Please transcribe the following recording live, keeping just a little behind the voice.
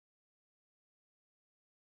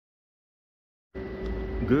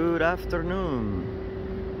Good afternoon.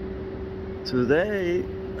 Today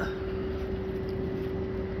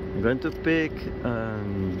I'm going to pick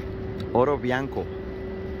Oro Bianco.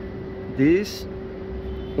 This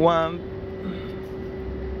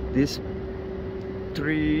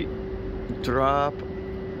tree drop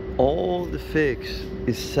all the figs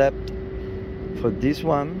except for this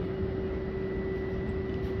one.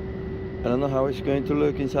 I don't know how it's going to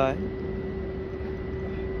look inside.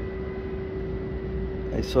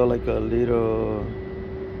 I saw like a little,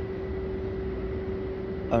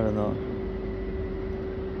 I don't know.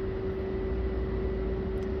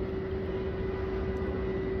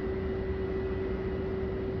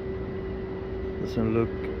 Doesn't look.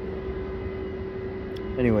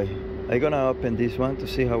 Anyway, I'm gonna open this one to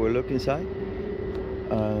see how it look inside.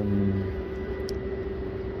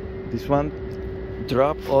 This one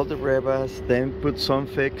dropped all the rebas, then put some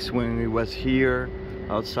figs when it was here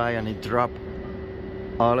outside, and it dropped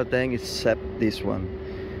all of them except this one.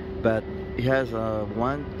 But it has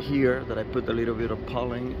one here that I put a little bit of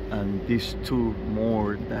pollen, and these two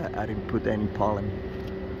more that I didn't put any pollen.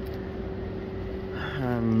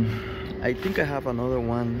 I think I have another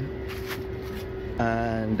one,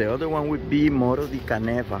 and the other one would be Moro di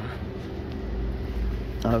Caneva.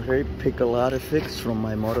 I already picked a lot of figs from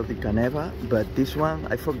my Moro di Caneva, but this one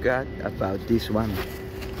I forgot about this one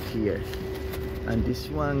here, and this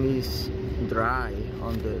one is dry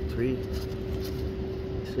on the tree.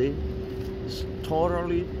 See, it's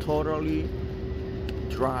totally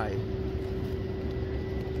dry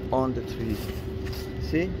on the tree.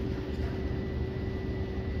 See,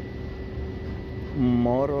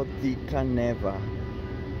 Moro di Caneva.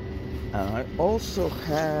 And I also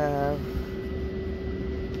have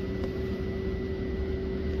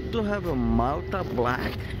a Malta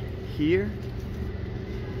Black here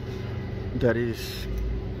that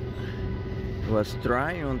was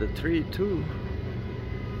dry on the tree too.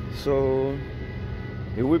 So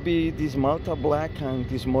it would be this Malta Black and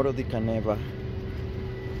this Moro di Caneva.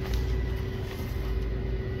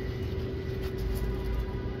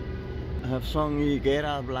 I have some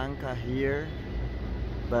Higuera Blanca here,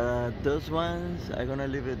 but those ones I'm gonna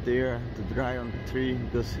leave it there to dry on the tree,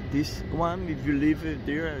 because this one, if you leave it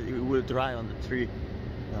there, it will dry on the tree.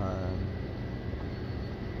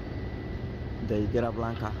 The Higuera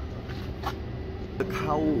Blanca. Look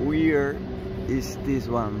how weird is this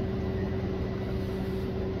one.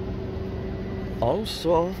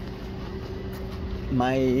 Also,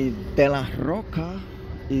 my De La Roca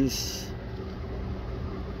is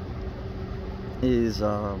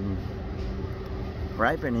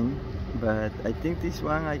ripening, but I think this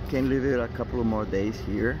one I can leave it a couple of more days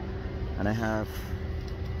here. And I have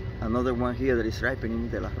another one here that is ripening,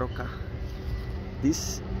 De La Roca.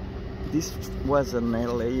 This was an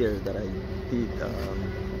nail layer that I did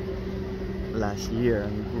last year,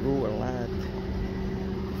 and grew a lot,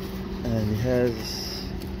 and it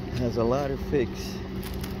has a lot of figs.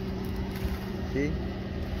 See,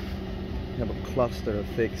 I have a cluster of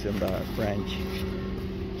figs in the branch.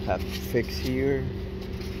 Have figs here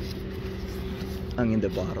and in the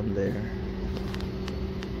bottom there.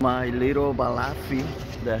 My little Balafi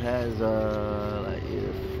that has like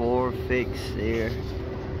 4 figs there.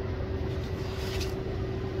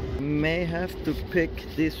 May have to pick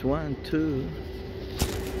this one too.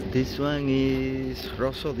 This one is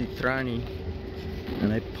Rosso di Trani,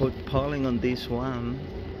 and I put pollen on this one,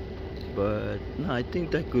 but no, I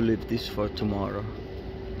think I could leave this for tomorrow.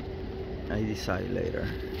 I decide later.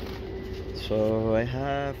 So I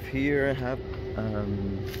have here,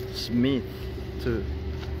 Smith too.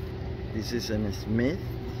 This is a Smith,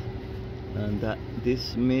 and this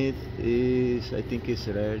Smith is, I think it's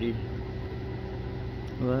ready.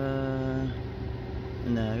 No,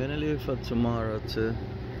 I'm gonna leave it for tomorrow too.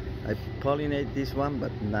 I pollinate this one,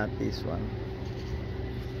 but not this one.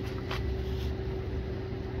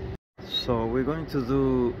 So we're going to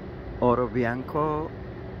do Oro Bianco,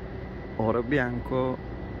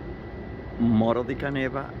 Moro di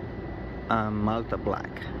Caneva, and Malta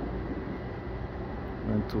Black.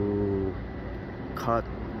 I'm going to cut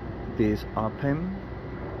this open.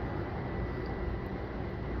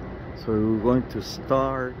 So we're going to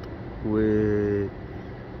start with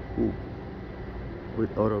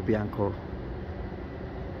Oro Bianco.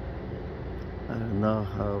 I don't know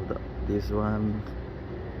how this one.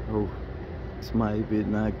 Oh, this might be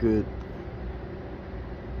not good.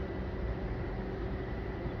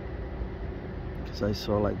 Because I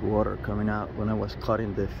saw like water coming out when I was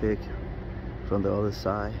cutting the fig from the other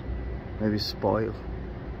side. Maybe spoiled.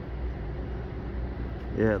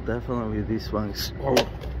 Yeah, definitely this one's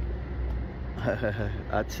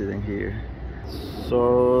accident here.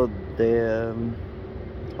 So the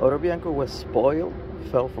Oro Bianco was spoiled,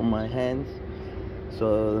 fell from my hands.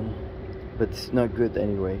 So, but it's not good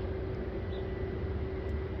anyway.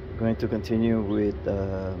 Going to continue with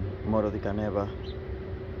Moro di Caneva.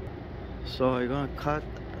 So I'm gonna cut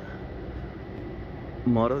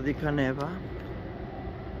Moro di Caneva.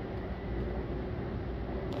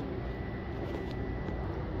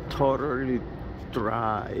 Totally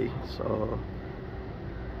dry, so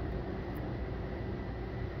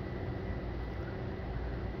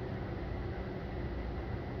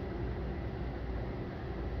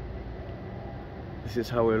this is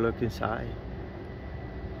how we look inside.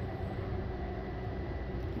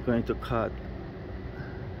 I'm going to cut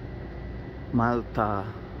Malta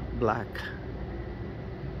Black.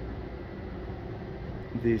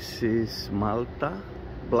 This is Malta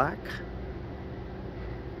Black.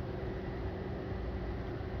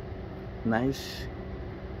 Nice,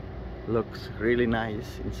 looks really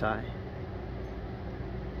nice inside.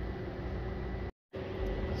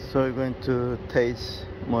 So we're going to taste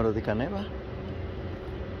Moro di Caneva.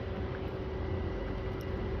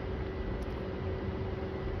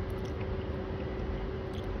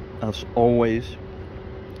 As always,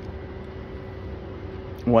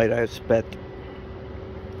 what I expect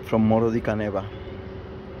from Moro di Caneva.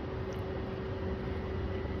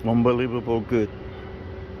 Unbelievable good.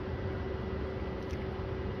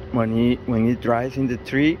 When it dries in the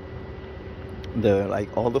tree, like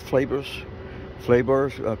all the flavors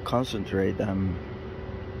concentrate.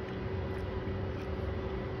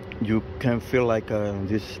 You can feel like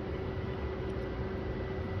this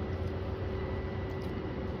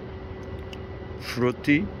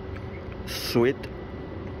fruity, sweet,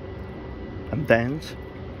 and dense.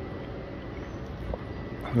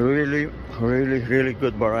 Really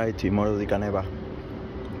good variety, Moro di Caneva.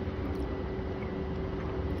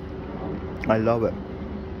 I love it.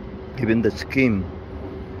 Even the skin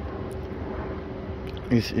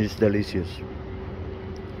is delicious.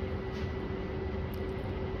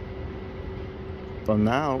 So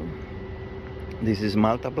now, this is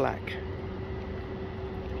Malta Black.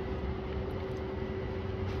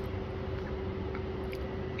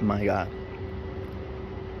 My God,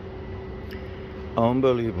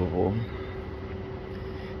 unbelievable.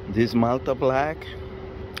 This Malta Black,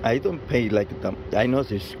 I don't pay like them. I know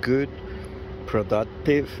it's good,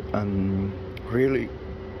 productive, and really,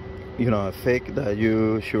 a fig that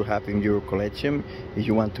you should have in your collection if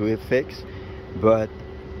you want to eat figs. But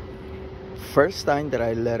first time that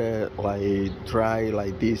I let it like dry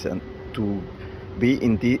like this and to be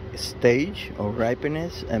in this stage of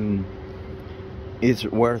ripeness, and it's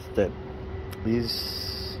worth it. It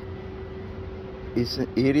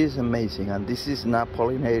is amazing. And this is not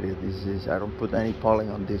pollinated. I don't put any pollen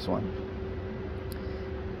on this one.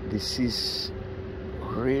 This is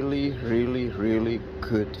really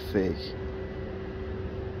good fig.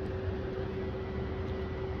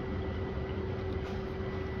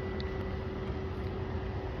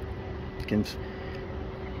 You can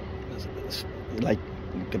like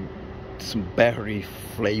some berry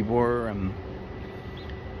flavor and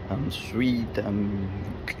sweet and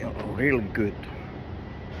really good.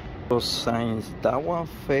 Those signs, that one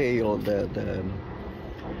failed, the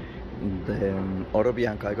Oro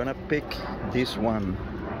Bianco. I'm gonna pick this one,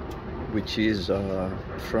 which is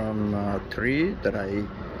from a tree that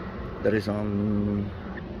is on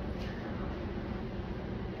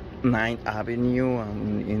 9th Avenue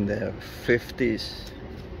in the 50s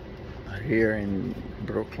here in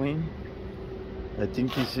Brooklyn. I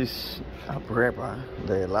think this is a breva,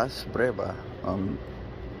 the last breva on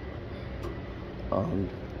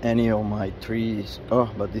any of my trees. Oh,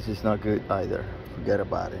 but this is not good either. Forget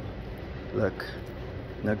about it. Look,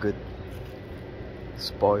 not good.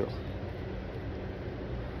 Spoil.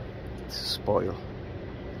 It's spoil.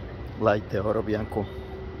 Like the Oro Bianco.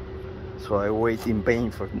 So I wait in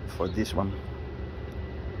vain for this one.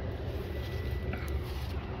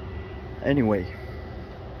 Anyway,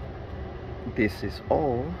 this is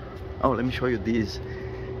all. Oh, let me show you these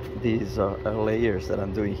layers that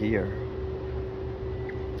I'm doing here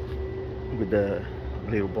with the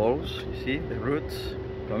little balls. You see the roots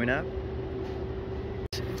coming up.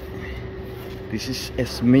 This is a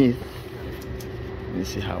Smith.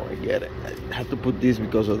 This is how I get it. I had to put this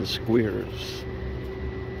because of the squirrels.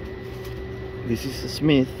 This is a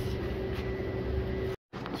Smith.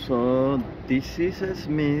 So this is a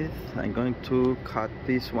Smith. I'm going to cut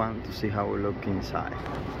this one to see how it looks inside.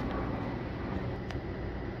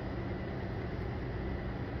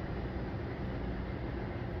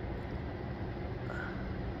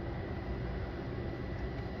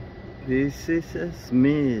 This is a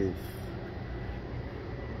Smith.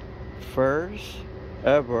 first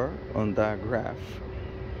ever on that graph,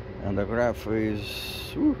 and the graph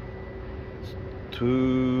is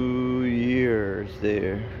 2 years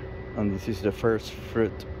there, and this is the first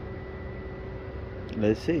fruit.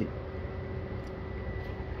 Let's see.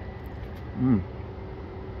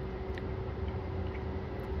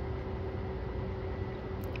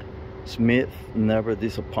 Smith never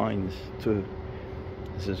disappoints too.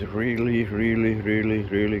 This is really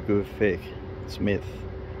good fig. Smith.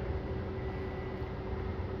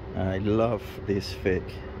 I love this fig.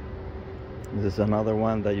 This is another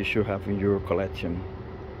one that you should have in your collection.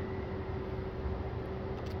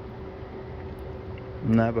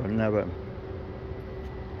 Never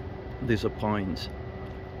disappoints.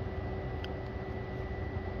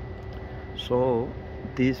 So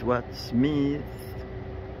this was Smith.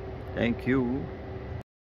 Thank you.